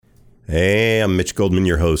Hey, I'm Mitch Goldman,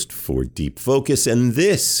 your host for Deep Focus, and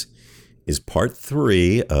this is part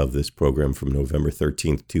 3 of this program from November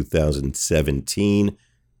 13th, 2017.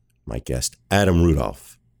 My guest, Adam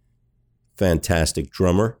Rudolph. Fantastic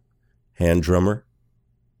drummer, hand drummer,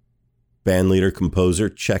 band leader, composer.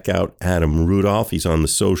 Check out Adam Rudolph. He's on the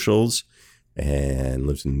socials and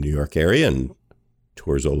lives in the New York area and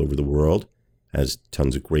tours all over the world. Has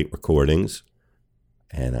tons of great recordings.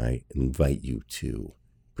 And I invite you to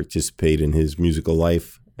participate in his musical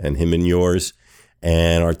life and him and yours.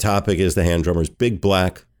 And our topic is the hand drummers Big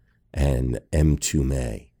Black and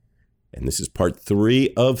Mtume. And this is part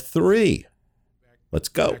 3 of 3. Let's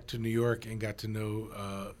go. Back to New York and got to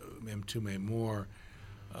know Mtume more.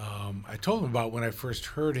 I told him about when I first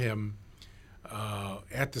heard him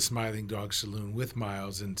at the Smiling Dog Saloon with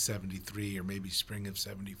Miles in 73 or maybe spring of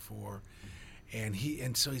 74.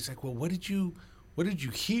 And so he's like, well, what did you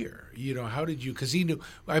hear? You know, how did you, because he knew,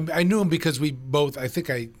 I knew him because I think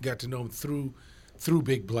I got to know him through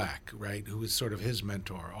Big Black, right, who was sort of his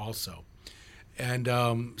mentor also. And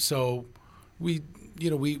so we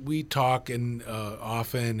talk and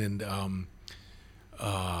often, and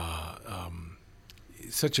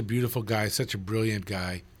such a beautiful guy, such a brilliant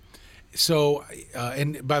guy. So,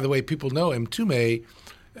 and by the way, people know Mtume,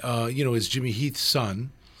 is Jimmy Heath's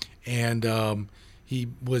son, and he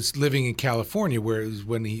was living in California, where it was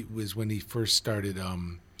when he first started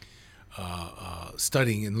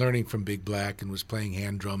studying and learning from Big Black, and was playing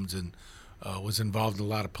hand drums and was involved in a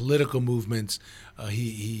lot of political movements.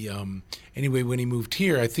 Anyway, when he moved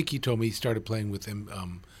here, I think he told me he started playing with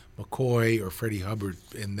McCoy or Freddie Hubbard,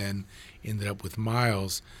 and then ended up with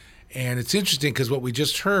Miles. And it's interesting because what we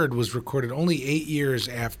just heard was recorded only 8 years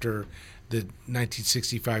after the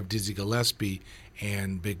 1965 Dizzy Gillespie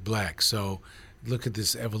and Big Black. So look at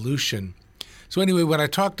this evolution. So anyway, when I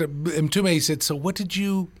talked to Mtume, he said, "So how did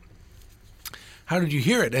you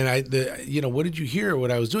hear it?" And what did you hear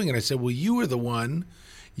what I was doing? And I said, "Well, you were the one.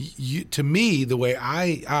 To me, the way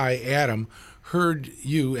I Adam heard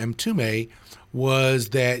you, Mtume, was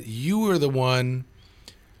that you were the one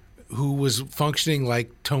who was functioning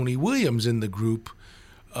like Tony Williams in the group,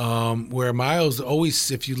 where Miles always,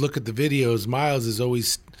 if you look at the videos, Miles is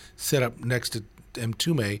always set up next to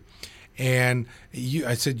Mtume. And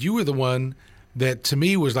I said, you were the one that to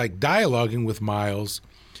me was like dialoguing with Miles,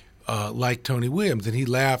 like Tony Williams." And he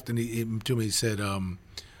laughed, and Mtume said,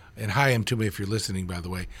 and hi, Mtume, if you're listening, by the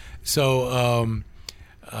way. So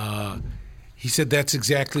he said that's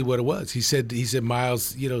exactly what it was. He said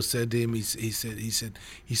Miles, said to him, he said,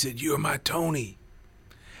 "You're my Tony."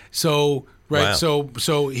 So right, wow.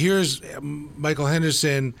 So here's Michael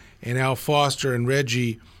Henderson and Al Foster and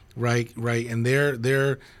Reggie, right, and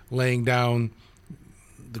they're laying down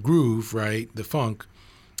the groove, right, the funk,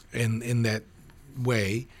 in that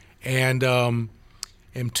way, and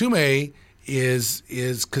Mtume is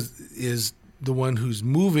the one who's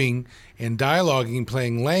moving and dialoguing,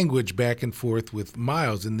 playing language back and forth with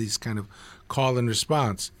Miles in these kind of call and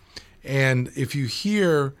response. And if you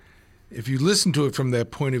listen to it from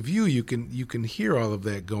that point of view, you can hear all of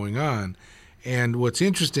that going on. And what's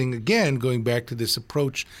interesting, again, going back to this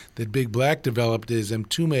approach that Big Black developed, is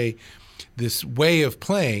Mtume, this way of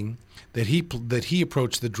playing that he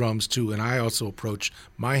approached the drums to, and I also approach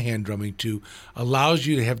my hand drumming to, allows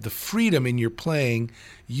you to have the freedom in your playing,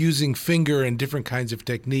 using finger and different kinds of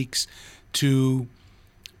techniques to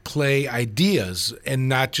play ideas and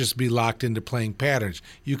not just be locked into playing patterns.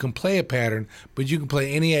 You can play a pattern, but you can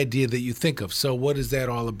play any idea that you think of. So what is that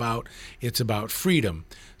all about? It's about freedom.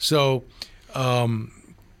 So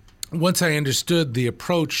once I understood the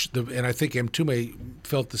approach, and I think Mtume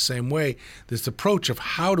felt the same way, this approach of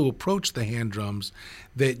how to approach the hand drums,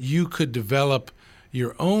 that you could develop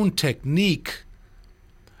your own technique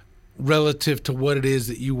relative to what it is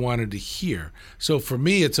that you wanted to hear. So for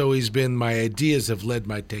me, it's always been my ideas have led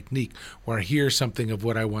my technique, where I hear something of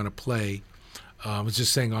what I want to play. I was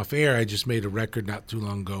just saying off air, I just made a record not too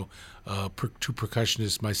long ago, two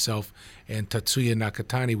percussionists, myself and Tatsuya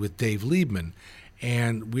Nakatani, with Dave Liebman.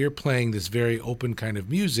 And we're playing this very open kind of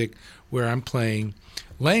music where I'm playing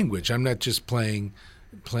language. I'm not just playing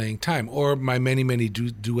time. Or my many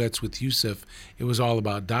duets with Yusuf, it was all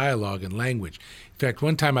about dialogue and language. In fact,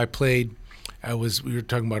 one time we were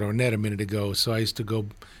talking about Ornette a minute ago, so I used to go,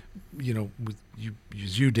 with you,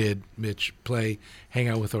 as you did, Mitch, hang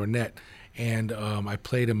out with Ornette. And I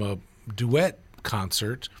played him a duet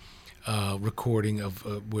concert recording of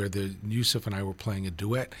where Yusuf and I were playing a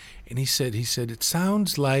duet, and he said it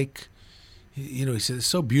sounds like, he said it's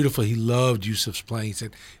so beautiful. He loved Yusuf's playing. He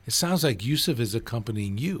said it sounds like Yusuf is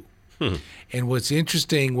accompanying you. And what's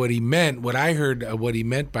interesting, what I heard, what he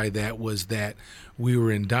meant by that was that we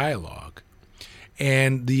were in dialogue.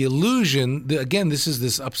 And the illusion, again, this is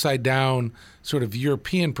this upside down sort of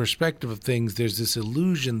European perspective of things. There's this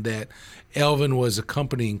illusion that Elvin was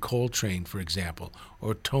accompanying Coltrane, for example,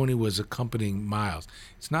 or Tony was accompanying Miles.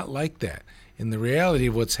 It's not like that. In the reality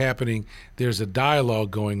of what's happening, there's a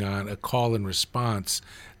dialogue going on, a call and response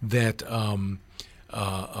that,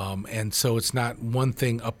 and so it's not one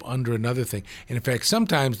thing up under another thing. And in fact,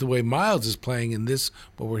 sometimes the way Miles is playing in this,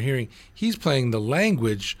 what we're hearing, he's playing the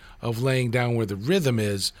language of laying down where the rhythm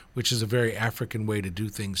is, which is a very African way to do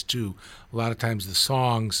things too. A lot of times the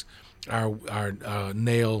songs are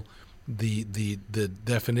nail the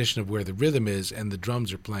definition of where the rhythm is, and the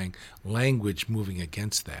drums are playing language moving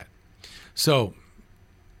against that. So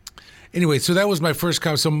anyway, so that was my first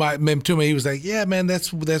comment. So Mtume, he was like, yeah, man,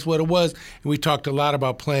 that's what it was. And we talked a lot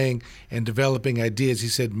about playing and developing ideas. He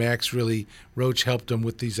said Roach helped him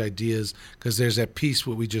with these ideas, because there's that piece,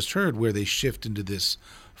 what we just heard, where they shift into this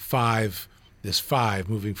five,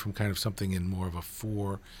 moving from kind of something in more of a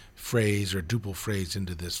four phrase or duple phrase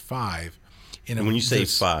into this five. And when you say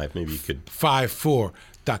five, maybe you could... 5/4.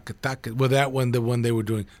 Well, that one, the one they were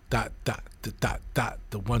doing, dot, dot, dot, dot,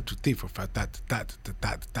 the 1, 2, 3, 4, 5, dot, dot, dot,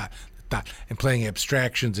 dot, dot, dot, and playing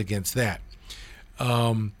abstractions against that.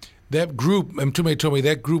 That group, Mtume told me,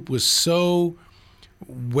 that group was so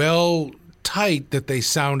well tight that they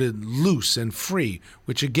sounded loose and free,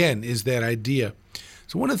 which again is that idea.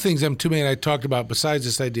 So one of the things Mtume and I talked about, besides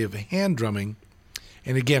this idea of hand drumming,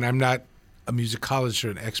 and again, I'm not a musicologist or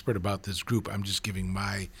an expert about this group. I'm just giving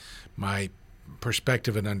my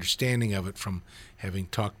perspective and understanding of it from having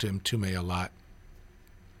talked to Mtume a lot.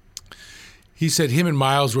 He said him and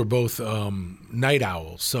Miles were both night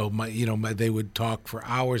owls, so they would talk for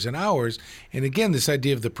hours and hours. And again, this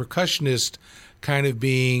idea of the percussionist kind of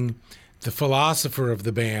being the philosopher of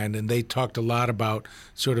the band, and they talked a lot about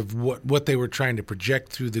sort of what they were trying to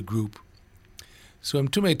project through the group. So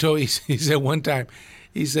Mtume told, he said one time,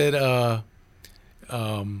 he said the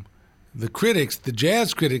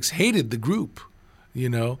jazz critics hated the group,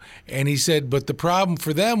 and he said, but the problem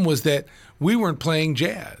for them was that we weren't playing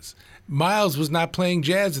jazz. Miles was not playing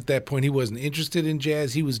jazz at that point. He wasn't interested in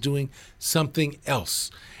jazz. He was doing something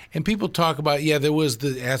else. And people talk about, there was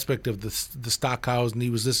the aspect of the Stockhausen. He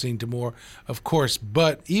was listening to more, of course.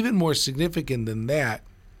 But even more significant than that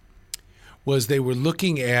was they were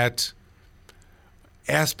looking at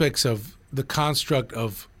aspects of the construct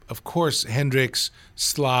of course, Hendrix,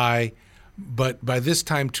 Sly, but by this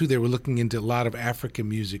time, too, they were looking into a lot of African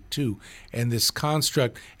music, too, and this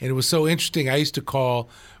construct. And it was so interesting. I used to call,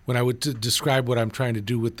 when I would describe what I'm trying to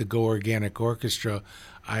do with the Go Organic Orchestra,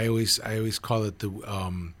 I always call it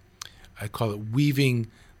I call it weaving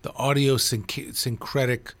the audio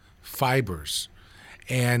syncretic fibers.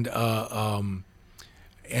 And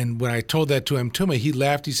when I told that to Mtume, he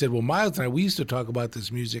laughed. He said, well, Miles and I, we used to talk about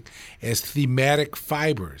this music as thematic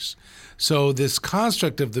fibers. So this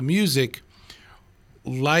construct of the music,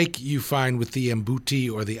 like you find with the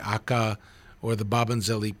Mbuti or the Aka or the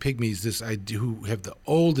Babanzeli Pygmies, who have the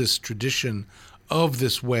oldest tradition of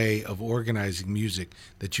this way of organizing music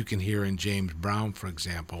that you can hear in James Brown, for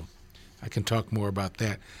example. I can talk more about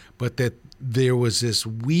that. But that there was this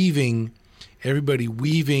weaving, everybody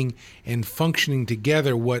weaving and functioning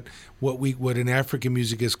together, what in African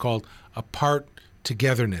music is called apart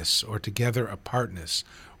togetherness or together apartness,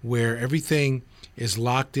 where everything is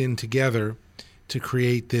locked in together to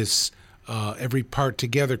create this, every part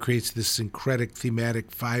together creates this syncretic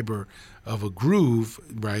thematic fiber of a groove,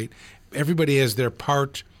 right? Everybody has their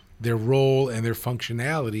part, their role, and their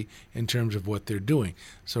functionality in terms of what they're doing.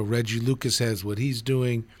 So Reggie Lucas has what he's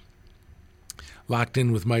doing, locked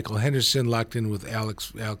in with Michael Henderson, locked in with Al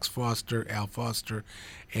Foster,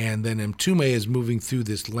 and then Mtume is moving through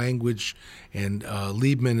this language, and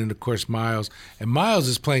Liebman, and of course Miles. And Miles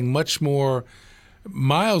is playing much more.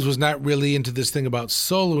 Miles was not really into this thing about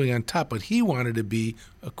soloing on top, but he wanted to be,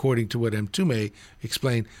 according to what Mtume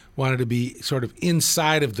explained, wanted to be sort of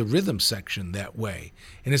inside of the rhythm section that way.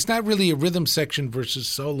 And it's not really a rhythm section versus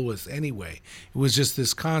soloist anyway. It was just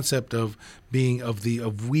this concept of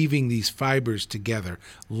weaving these fibers together,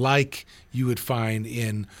 like you would find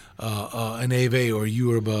in an Ewe or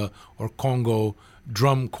Yoruba or Congo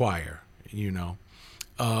drum choir,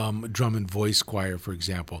 drum and voice choir, for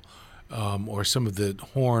example. Or some of the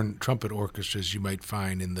horn trumpet orchestras you might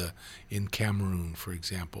find in Cameroon, for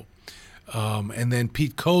example. And then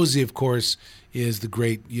Pete Cozy, of course, is the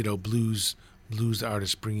great blues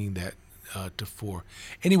artist bringing that to fore.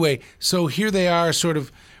 Anyway, so here they are, sort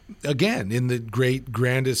of again in the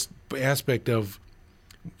grandest aspect of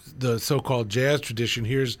the so-called jazz tradition.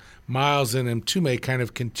 Here's Miles and Mtume kind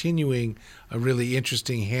of continuing a really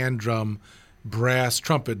interesting hand drum, brass,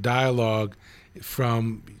 trumpet dialogue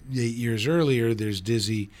from 8 years earlier. There's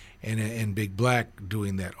Dizzy and Big Black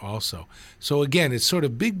doing that also. So again, it's sort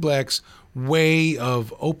of Big Black's way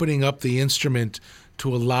of opening up the instrument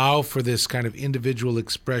to allow for this kind of individual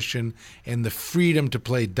expression and the freedom to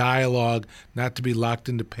play dialogue, not to be locked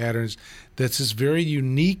into patterns. That's this very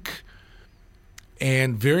unique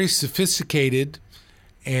and very sophisticated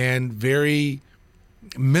and very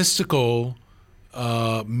mystical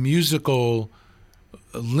musical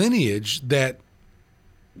lineage that,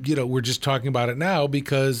 we're just talking about it now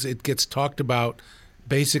because it gets talked about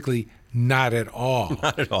basically not at all.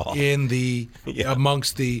 Not at all. In the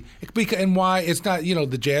amongst the and why it's not,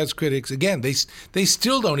 the jazz critics, again, they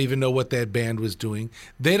still don't even know what that band was doing.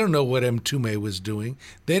 They don't know what Mtume was doing.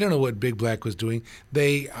 They don't know what Big Black was doing.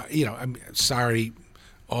 They I'm sorry,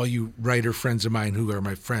 all you writer friends of mine who are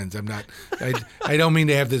my friends. I don't mean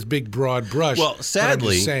to have this big broad brush. Well, sadly, but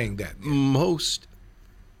I'm just saying that most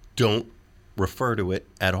don't refer to it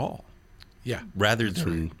at all. Yeah. Rather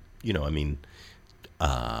than,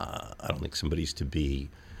 I don't think somebody's to be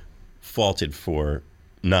faulted for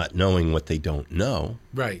not knowing what they don't know.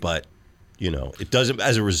 Right. But, it doesn't,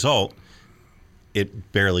 as a result,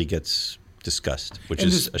 it barely gets discussed, which and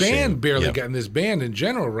is this a band shame. barely Yeah. got, and this band in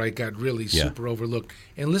general, right, got really Yeah. super overlooked.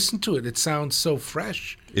 And listen to it; it sounds so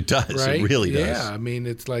fresh. It does. Right? It really does. Yeah, I mean,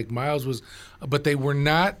 it's like Miles was, but they were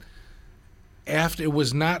not. After it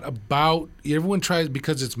was not about, everyone tries,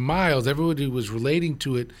 because it's Miles. Everybody was relating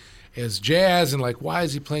to it as jazz and like, why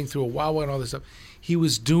is he playing through a wah wah and all this stuff? He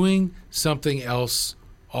was doing something else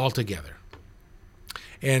altogether.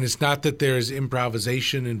 And it's not that there's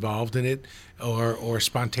improvisation involved in it or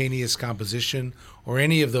spontaneous composition or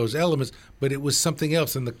any of those elements, but it was something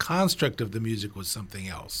else, and the construct of the music was something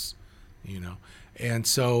else, And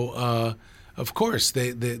so, of course,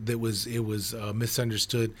 it was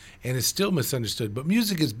misunderstood, and it's still misunderstood. But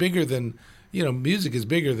music is bigger than,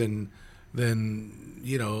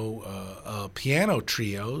 piano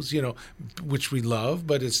trios, which we love,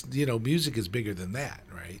 but it's, music is bigger than that,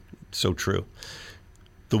 right? So true.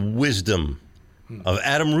 The wisdom of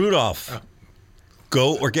Adam Rudolph.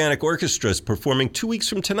 Go Organic Orchestra is performing 2 weeks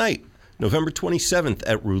from tonight, November 27th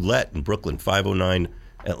at Roulette in Brooklyn, 509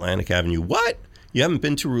 Atlantic Avenue. What? You haven't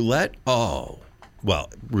been to Roulette? Oh, well,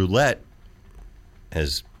 Roulette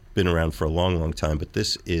has been around for a long, long time, but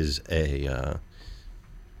this is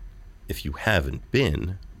if you haven't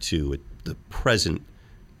been to the present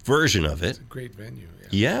version of it. It's a great venue.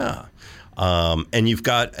 Yeah. And you've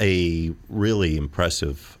got a really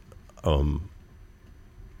impressive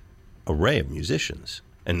array of musicians,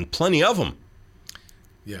 and plenty of them.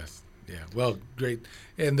 Yes. Yeah. Well, great.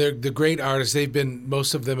 And they're the great artists.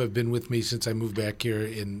 Most of them have been with me since I moved back here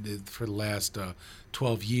for the last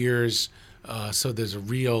 12 years. So there's a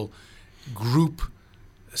real group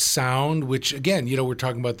sound, which, again, we're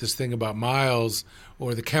talking about this thing about Miles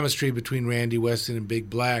or the chemistry between Randy Weston and Big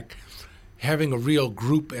Black. Having a real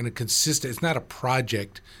group and a consistent, it's not a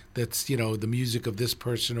project that's, the music of this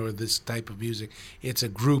person or this type of music. It's a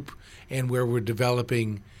group, and where we're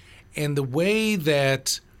developing. And the way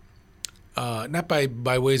that, not by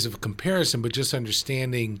ways of comparison, but just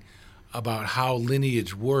understanding about how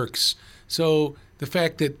lineage works. So the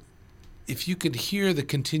fact that if you could hear the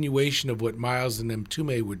continuation of what Miles and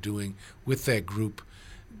Mtume were doing with that group,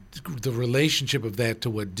 the relationship of that to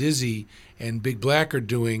what Dizzy and Big Black are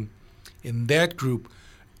doing in that group,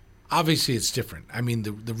 obviously it's different. I mean,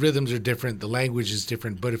 the rhythms are different, the language is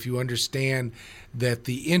different, but if you understand that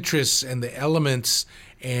the interests and the elements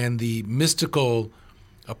and the mystical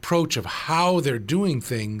approach of how they're doing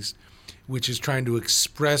things, which is trying to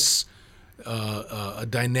express a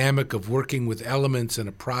dynamic of working with elements and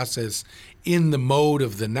a process in the mode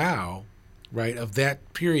of the now, right, of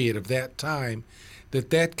that period, of that time,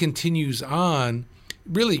 that continues on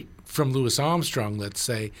really from Louis Armstrong, let's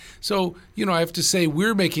say. So, I have to say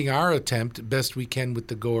we're making our attempt best we can with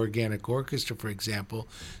the Go Organic Orchestra, for example,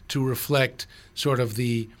 to reflect sort of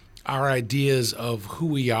our ideas of who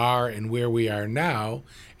we are and where we are now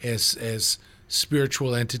as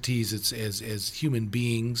spiritual entities, as human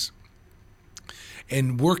beings,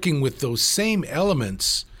 and working with those same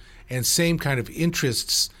elements and same kind of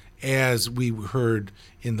interests as we heard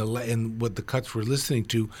in what the cuts we're listening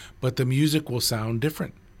to, but the music will sound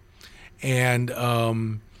different. But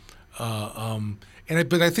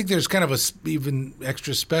I think there's kind of a even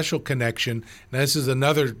extra special connection. Now, this is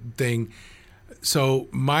another thing. So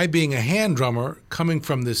my being a hand drummer, coming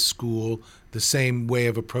from this school the same way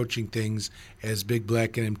of approaching things as Big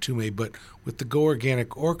Black and Mtume, but with the Go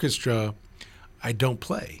Organic Orchestra, I don't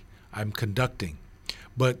play. I'm conducting.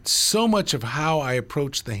 But so much of how I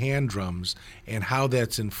approach the hand drums and how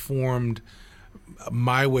that's informed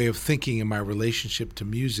my way of thinking and my relationship to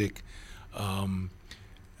music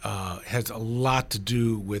has a lot to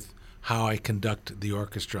do with how I conduct the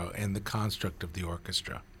orchestra and the construct of the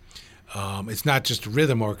orchestra. It's not just a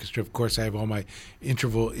rhythm orchestra. Of course, I have all my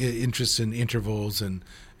interests in intervals and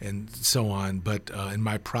so on, but in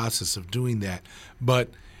my process of doing that. But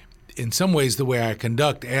in some ways, the way I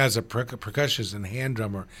conduct as a percussionist and hand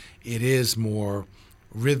drummer, it is more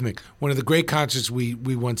rhythmic. One of the great concerts we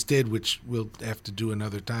once did, which we'll have to do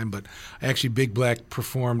another time, but actually Big Black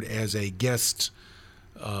performed as a guest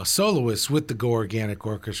soloist with the Go Organic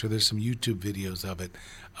Orchestra. There's some YouTube videos of it.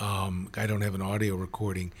 I don't have an audio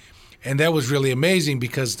recording. And that was really amazing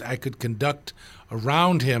because I could conduct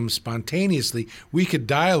around him spontaneously. We could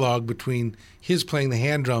dialogue between his playing the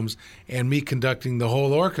hand drums and me conducting the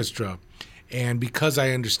whole orchestra. And because I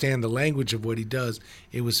understand the language of what he does,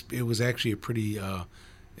 it was actually a pretty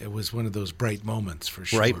it was one of those bright moments for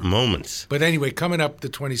sure. Bright moments. But anyway, coming up the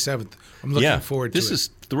 27th, I'm looking forward to it. This is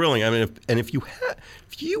thrilling. I mean, if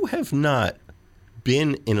you have not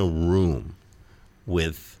been in a room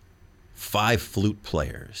with 5 flute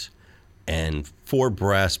players and 4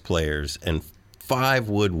 brass players and 5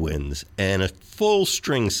 woodwinds and a full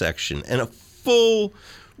string section and a full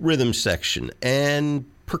rhythm section and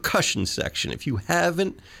percussion section, if you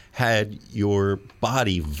haven't had your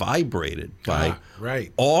body vibrated by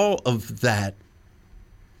all of that,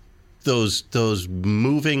 those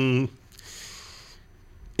moving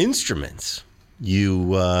instruments,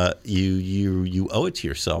 you owe it to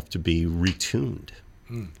yourself to be retuned.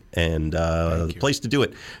 And the place to do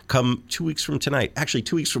it, come 2 weeks from tonight. Actually,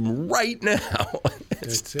 2 weeks from right now.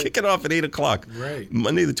 It's kicking off at 8 o'clock. Right.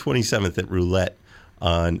 Monday the 27th at Roulette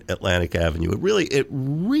on Atlantic Avenue. It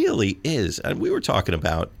really is. And we were talking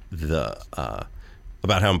about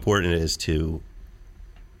about how important it is to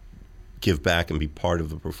give back and be part of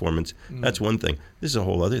the performance. That's one thing. This is a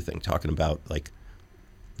whole other thing, talking about like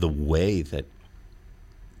the way that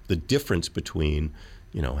the difference between,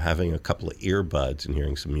 having a couple of earbuds and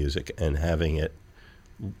hearing some music and having it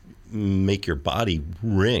make your body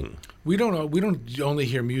ring. We don't only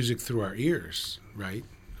hear music through our ears, right?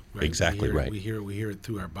 Exactly right. We hear it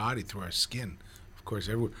through our body, through our skin, of course,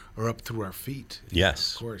 everywhere, or up through our feet.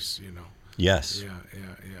 Yes. Of course, Yes.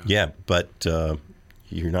 Yeah, but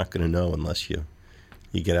you're not going to know unless you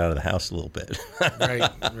get out of the house a little bit.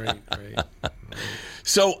 Right.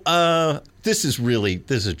 So this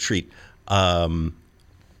is a treat.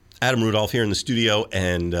 Adam Rudolph here in the studio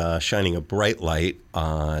and shining a bright light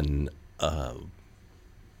on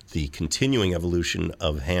the continuing evolution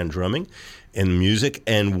of hand drumming and music.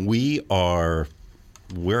 And we're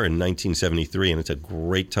in 1973, and it's a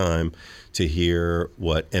great time to hear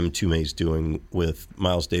what Mtume is doing with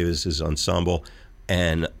Miles Davis's ensemble.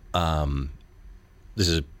 And this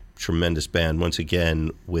is a tremendous band, once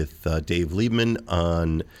again, with Dave Liebman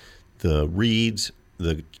on the reeds,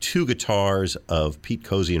 the 2 guitars of Pete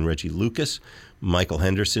Cozy and Reggie Lucas, Michael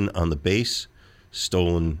Henderson on the bass,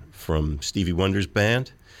 stolen from Stevie Wonder's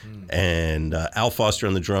band, and Al Foster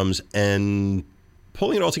on the drums, and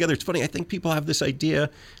pulling it all together. It's funny, I think people have this idea,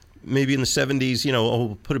 maybe in the 70s,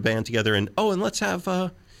 we'll put a band together and let's have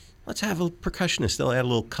a percussionist. They'll add a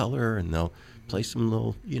little color and they'll play some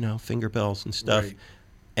little, finger bells and stuff. Right.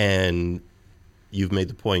 And you've made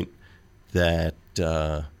the point that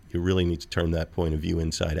you really need to turn that point of view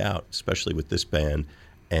inside out, especially with this band.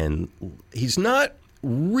 And he's not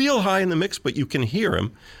real high in the mix, but you can hear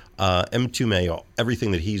him. Mtume,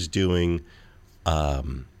 everything that he's doing,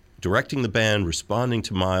 directing the band, responding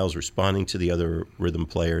to Miles, responding to the other rhythm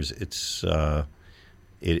players. It's a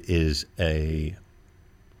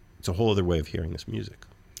whole other way of hearing this music.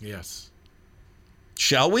 Yes.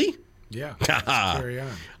 Shall we? Yeah. Let's carry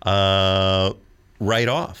on. Right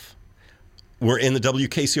off. We're in the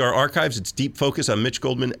WKCR archives. It's Deep Focus. I'm Mitch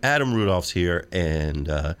Goldman. Adam Rudolph's here.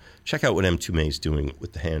 And check out what Mtume is doing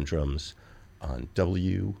with the hand drums on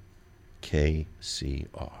WKCR.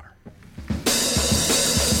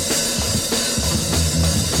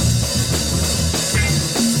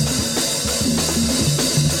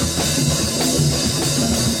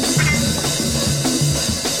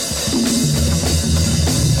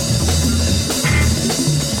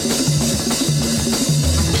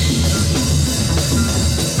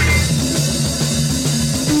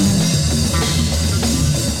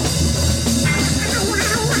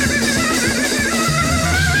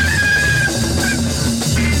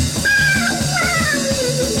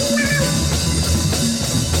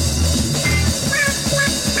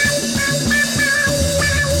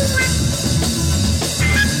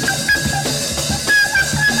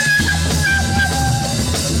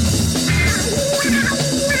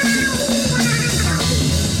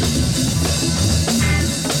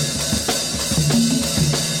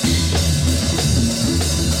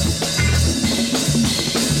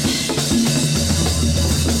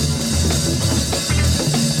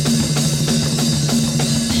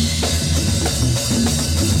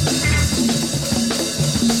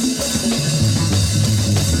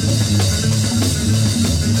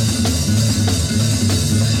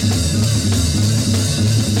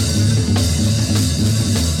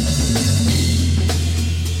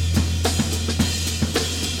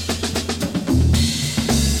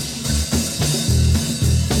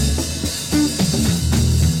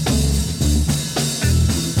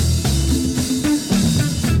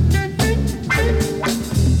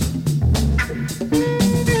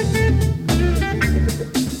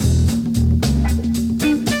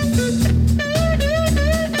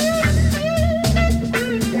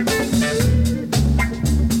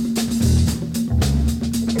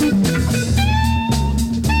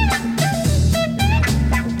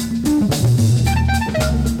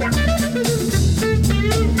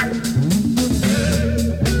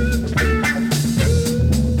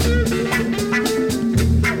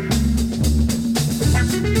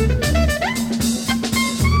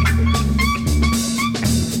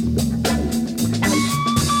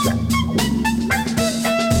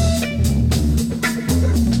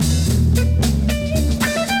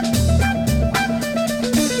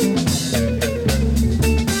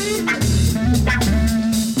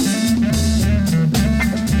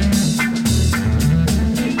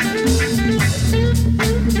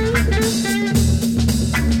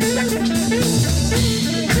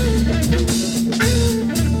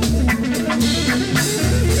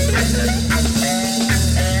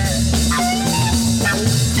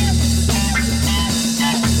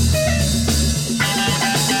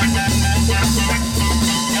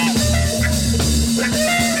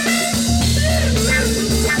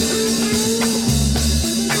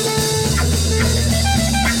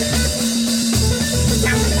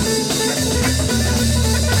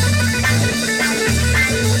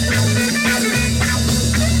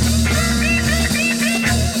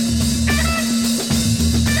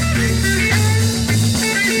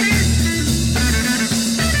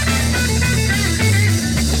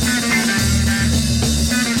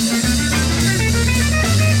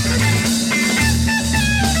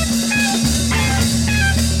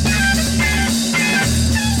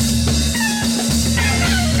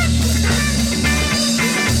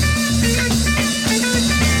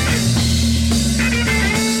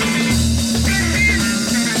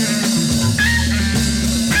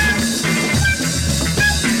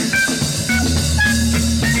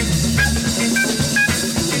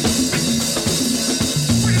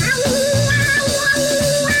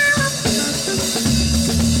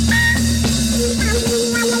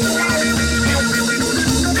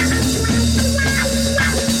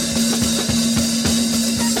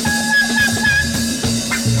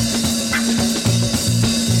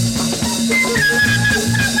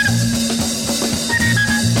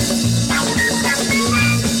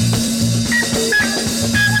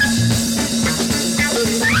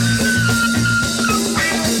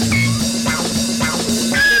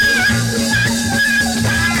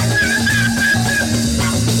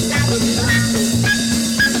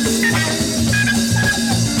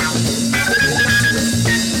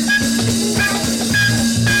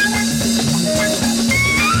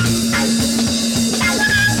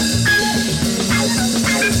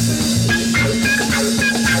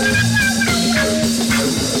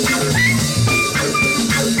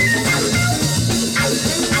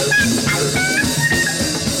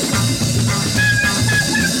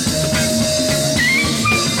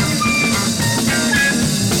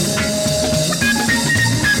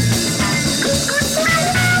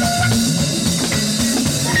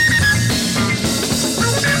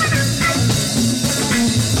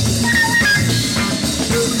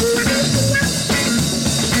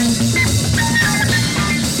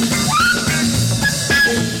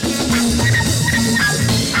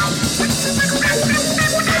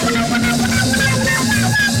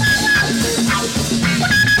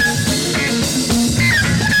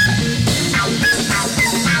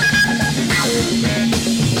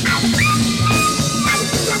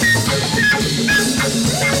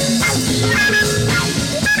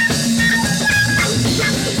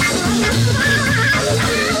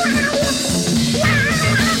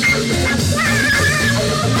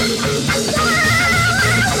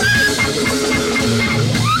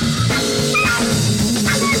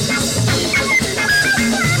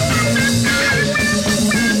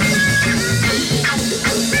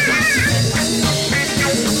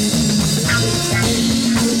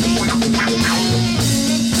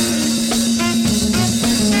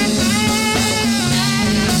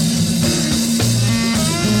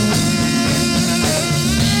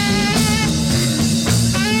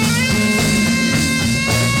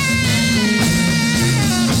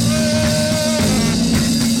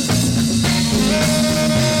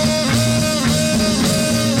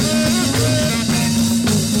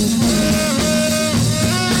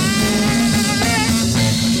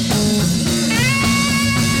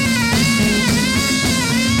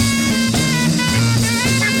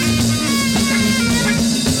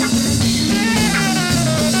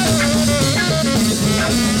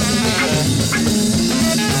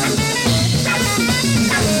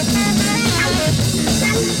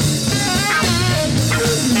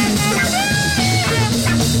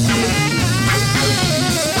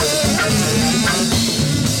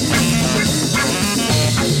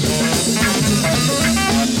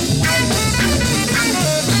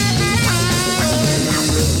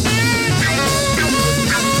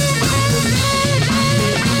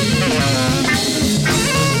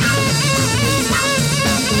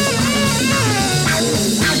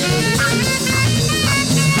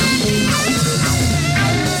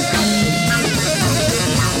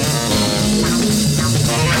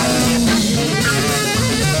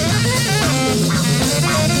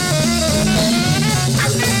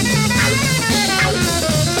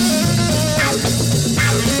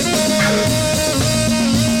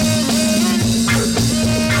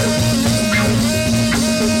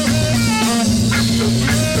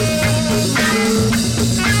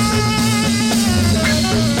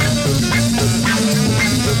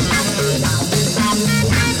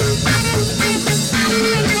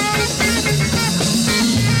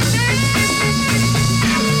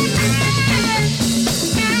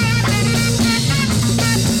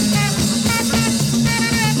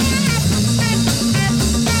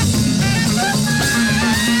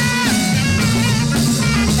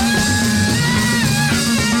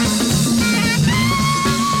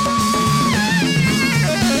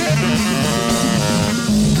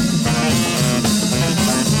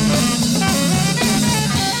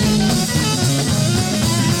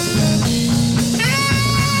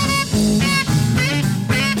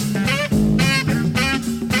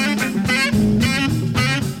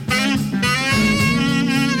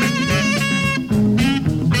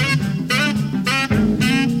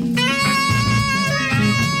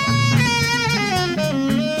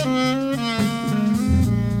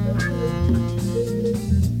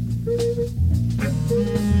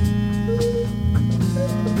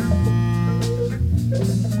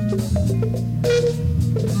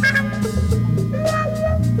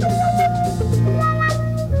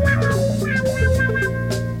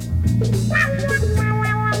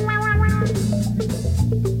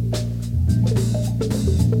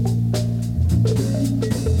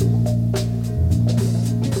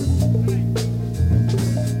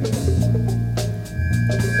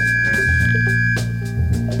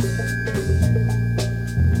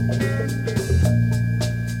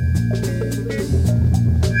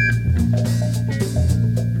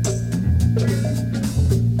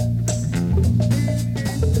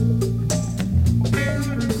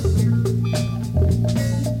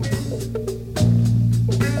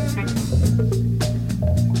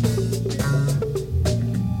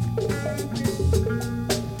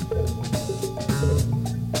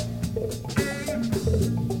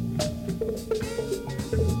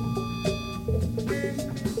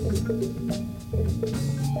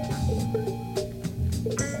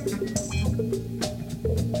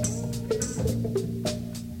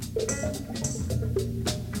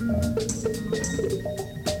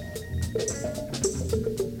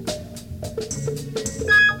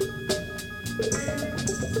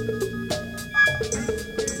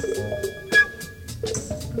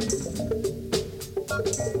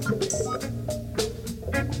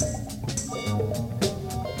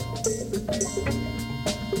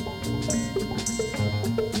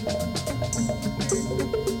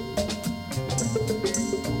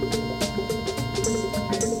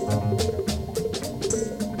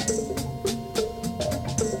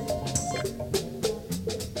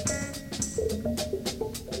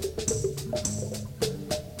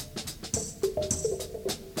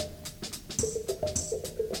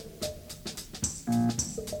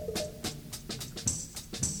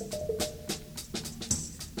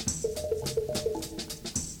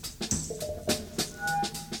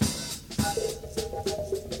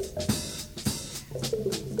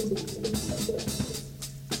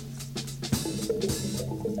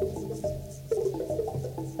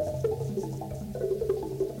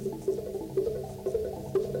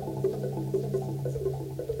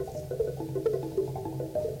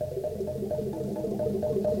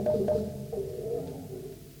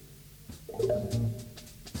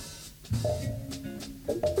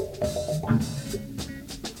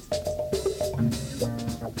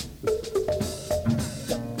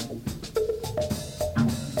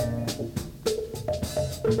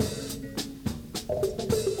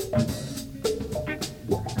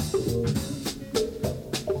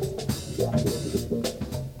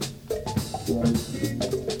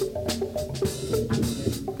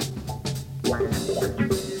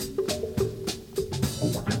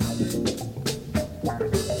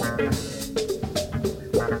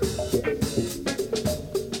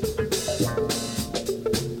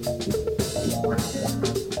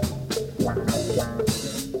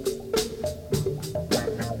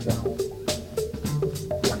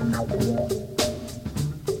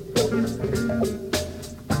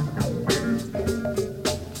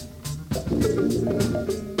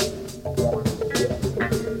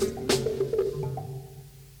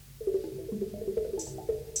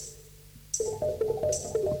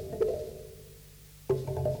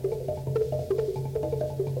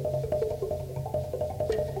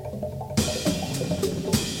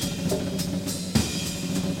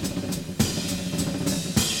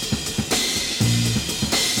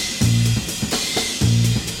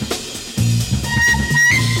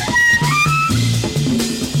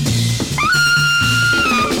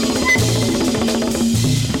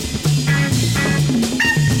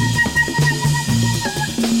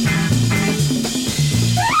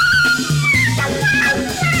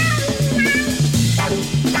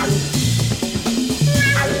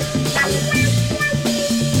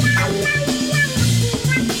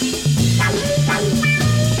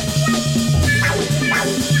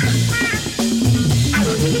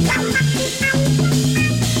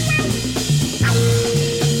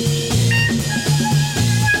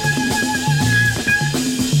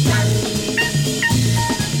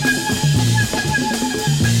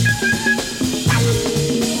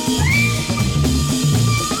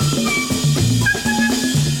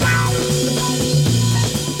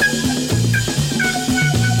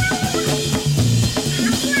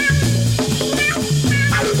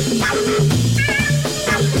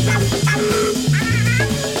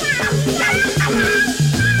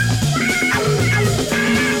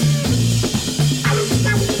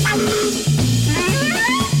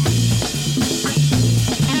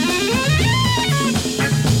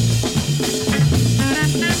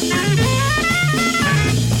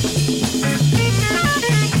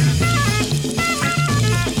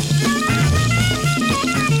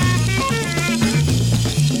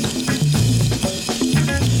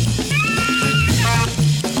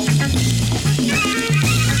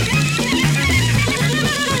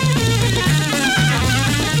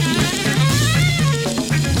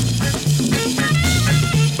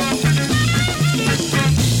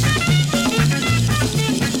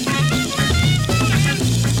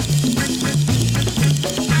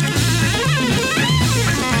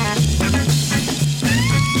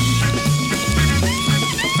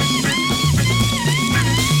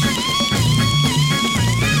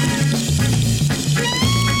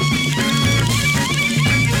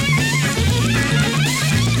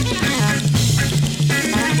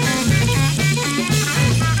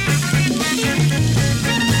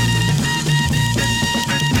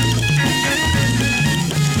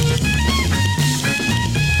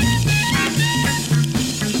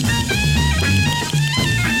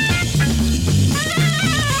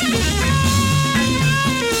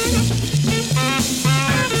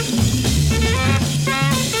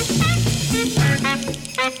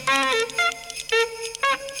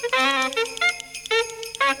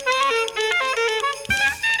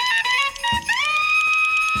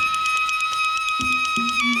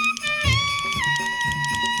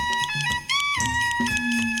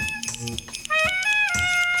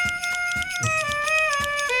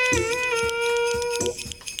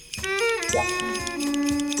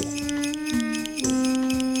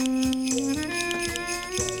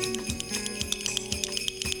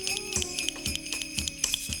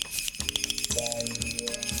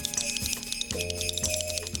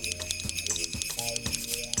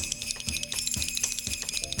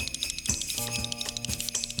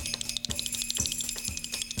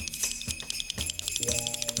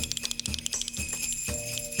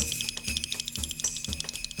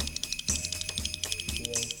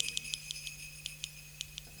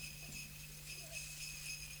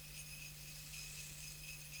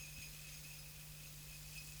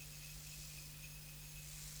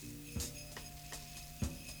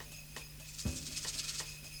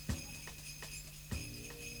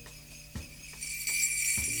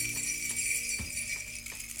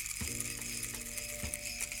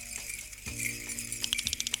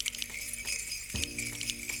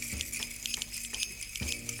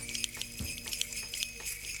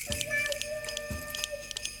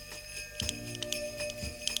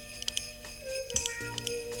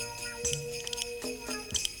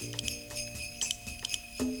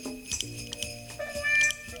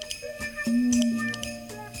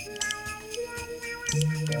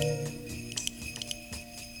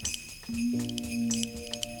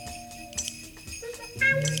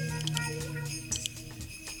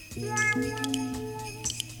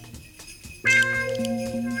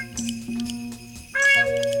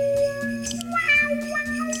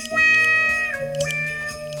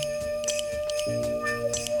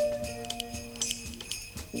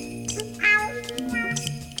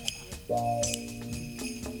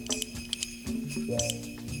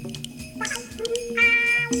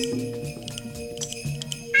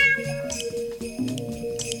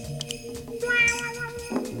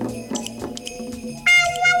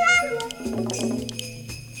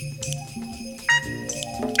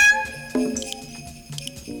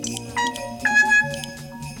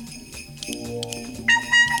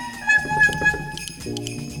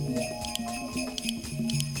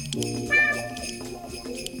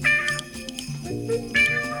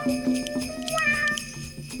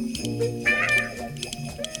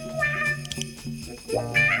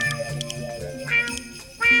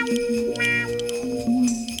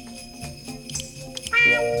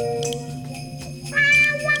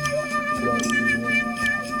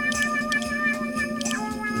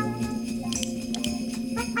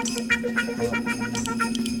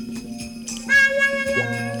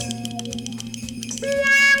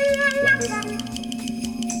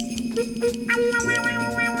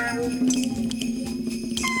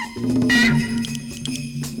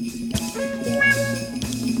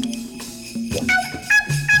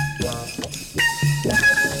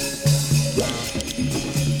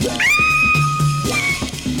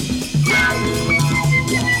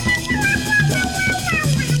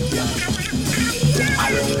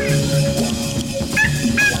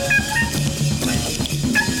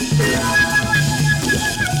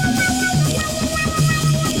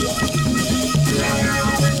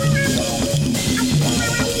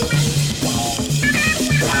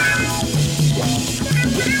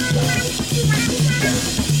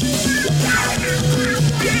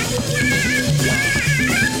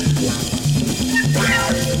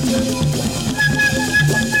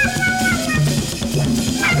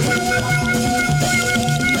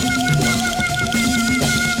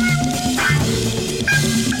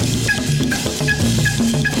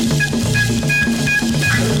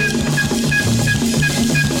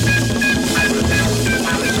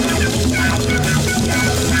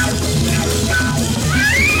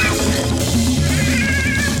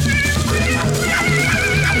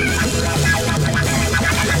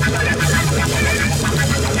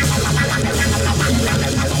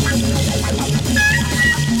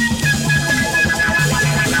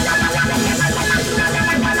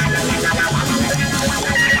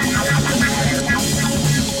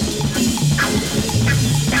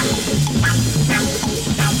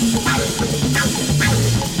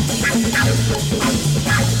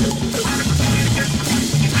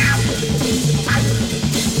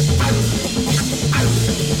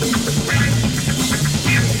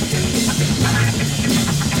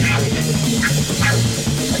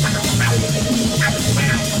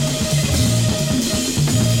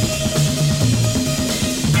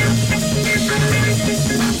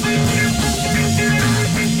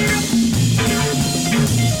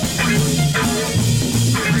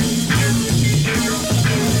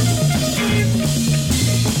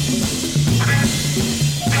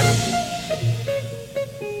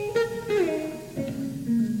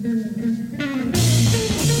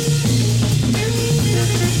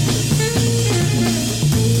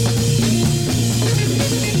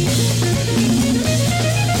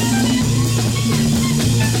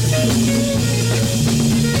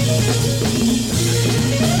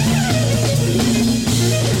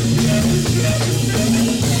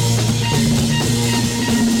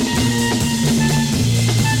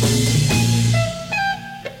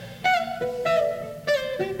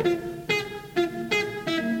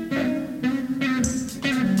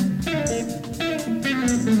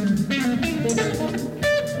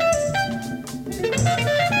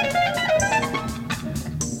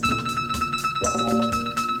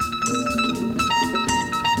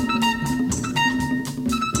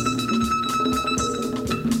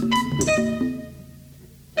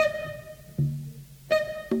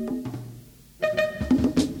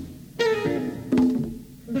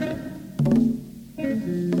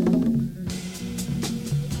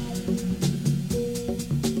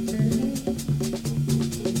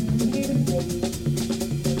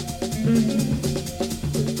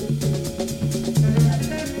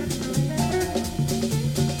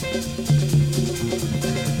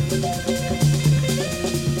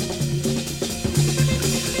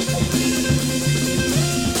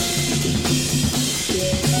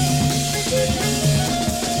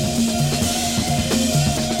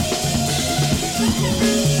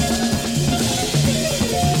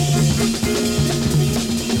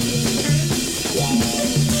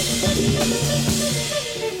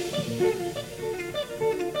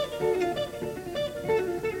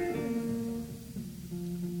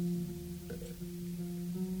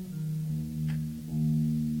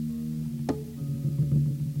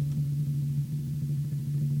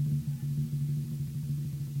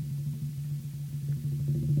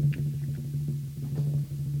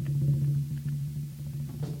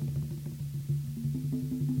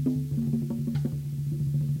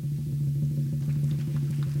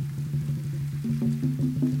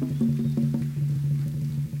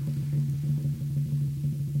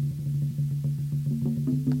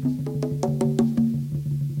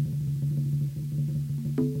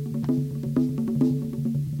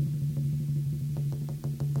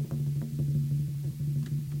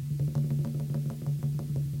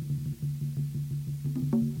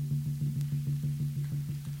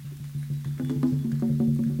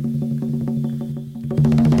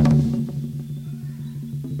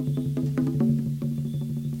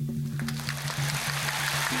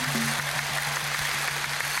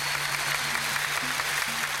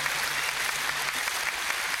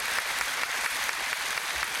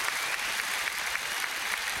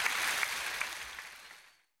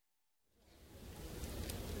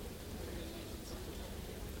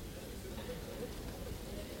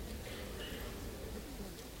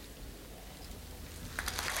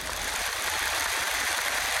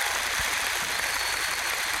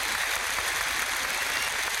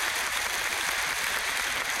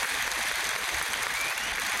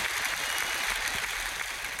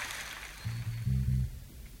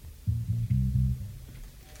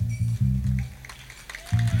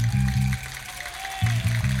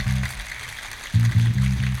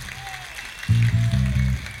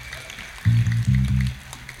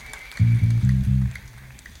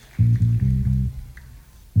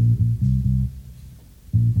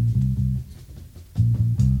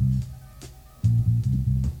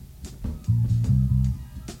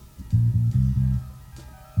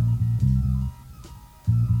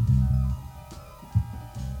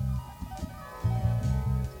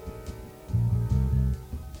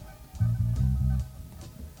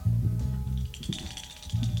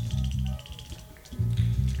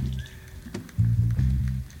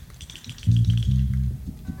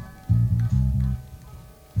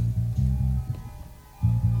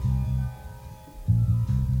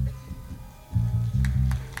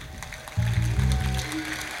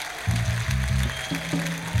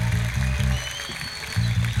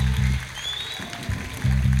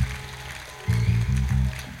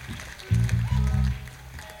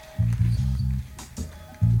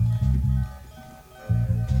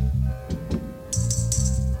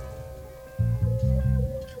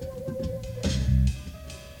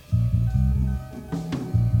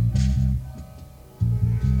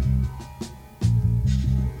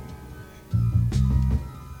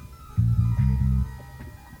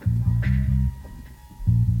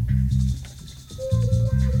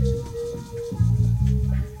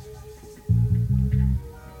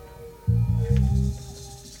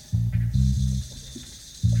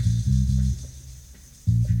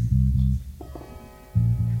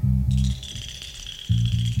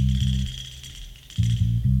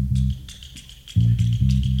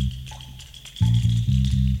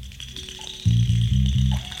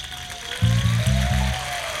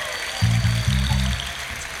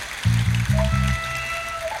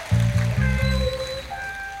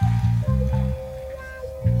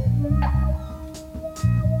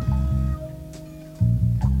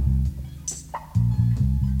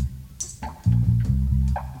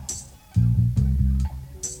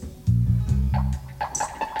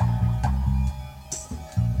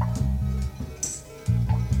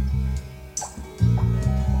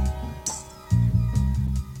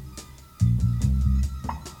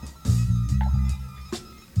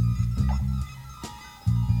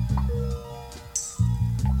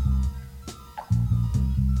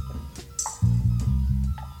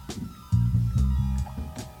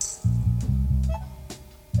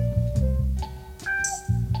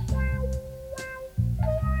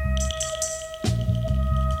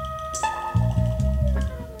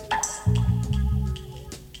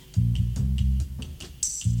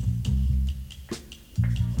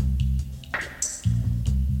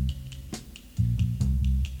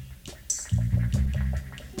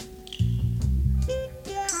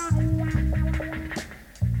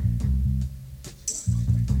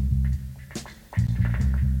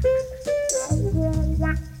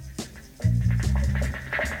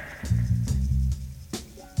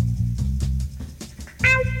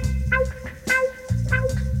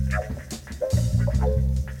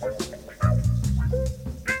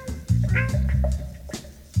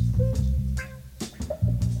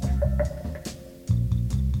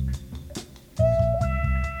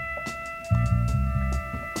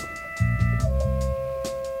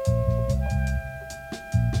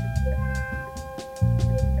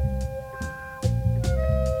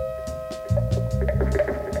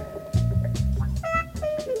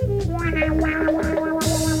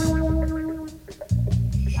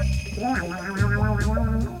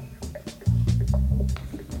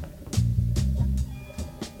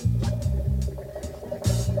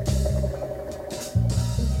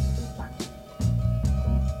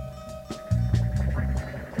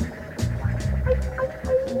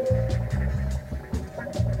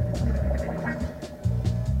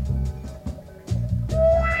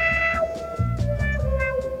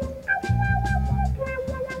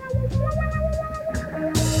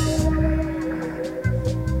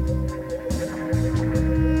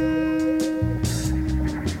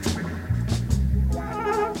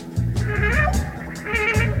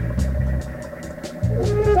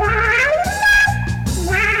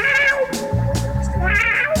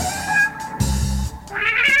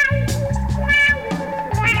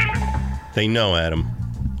 They know, Adam.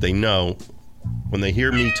 They know. When they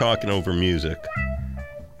hear me talking over music,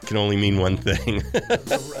 it can only mean one thing.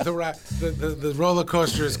 The roller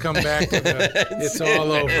coaster has come back. It's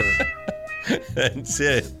all over. That's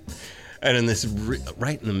it. And in this,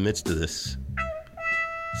 right in the midst of this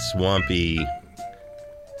swampy,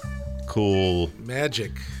 cool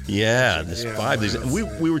magic. Yeah, this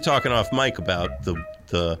vibe. We were talking off mic about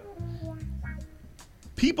the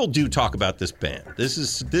people do talk about this band.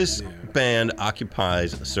 This band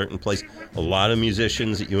occupies a certain place. A lot of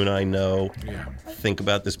musicians that you and I know think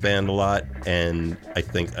about this band a lot, and I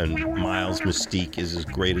think Miles' mystique is as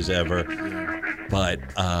great as ever. But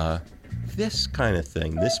this kind of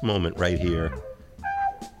thing, this moment right here,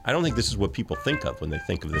 I don't think this is what people think of when they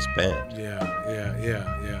think of this band.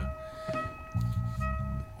 Yeah.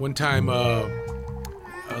 One time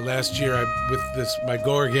last year, with my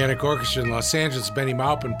Go Organic Orchestra in Los Angeles, Benny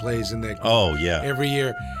Maupin plays in that group every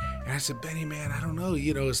year. And I said, Benny, man, I don't know.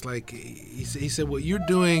 It's like, he said, what we're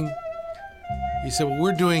doing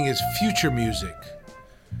is future music.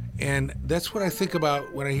 And that's what I think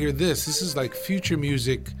about when I hear this. This is like future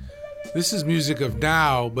music. This is music of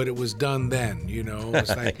now, but it was done then,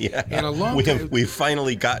 It's like, in a long time. We've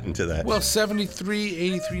finally gotten to that. Well, 73,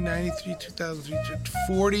 83, 93,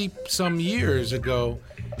 2003, 40 some years ago.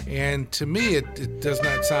 And to me, it does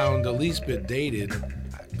not sound the least bit dated,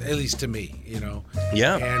 at least to me,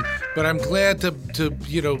 Yeah. But I'm glad to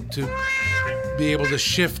be able to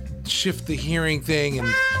shift the hearing thing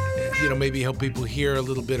and, maybe help people hear a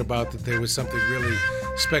little bit about that there was something really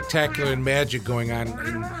spectacular and magic going on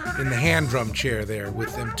in the hand drum chair there with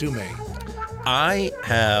Mtume.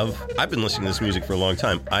 I've been listening to this music for a long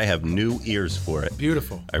time. I have new ears for it.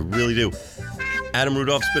 Beautiful. I really do. Adam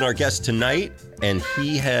Rudolph's been our guest tonight, and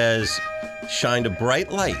he has shined a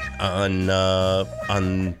bright light on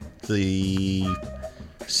the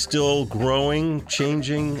still growing,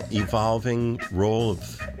 changing, evolving role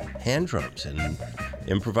of hand drums and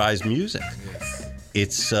improvised music.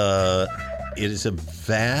 Yes. It is a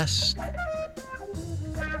vast,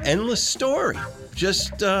 endless story.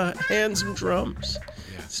 Just hands and drums.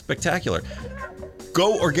 Yeah. Spectacular.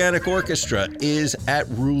 Go Organic Orchestra is at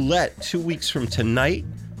Roulette 2 weeks from tonight,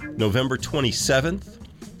 November 27th,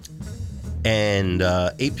 and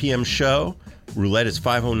 8 p.m. show. Roulette is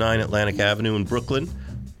 509 Atlantic Avenue in Brooklyn.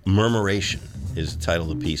 Murmuration is the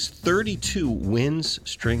title of the piece. 32 winds,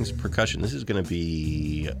 strings, percussion. This is going to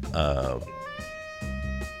be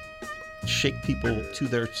shake people to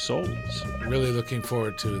their souls. Really looking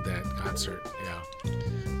forward to that concert. Yeah.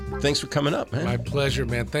 Thanks for coming up, man. My pleasure,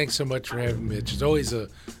 man. Thanks so much for having me. It's always a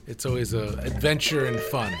adventure and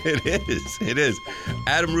fun. It is.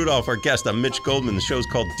 Adam Rudolph, our guest. I'm Mitch Goldman. The show's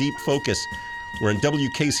called Deep Focus. We're in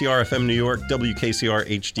WKCR FM New York, WKCR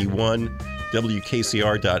HD1,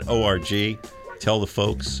 WKCR.org. Tell the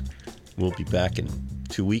folks. We'll be back in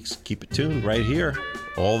 2 weeks. Keep it tuned right here.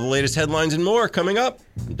 All the latest headlines and more coming up.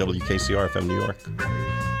 WKCR FM New York.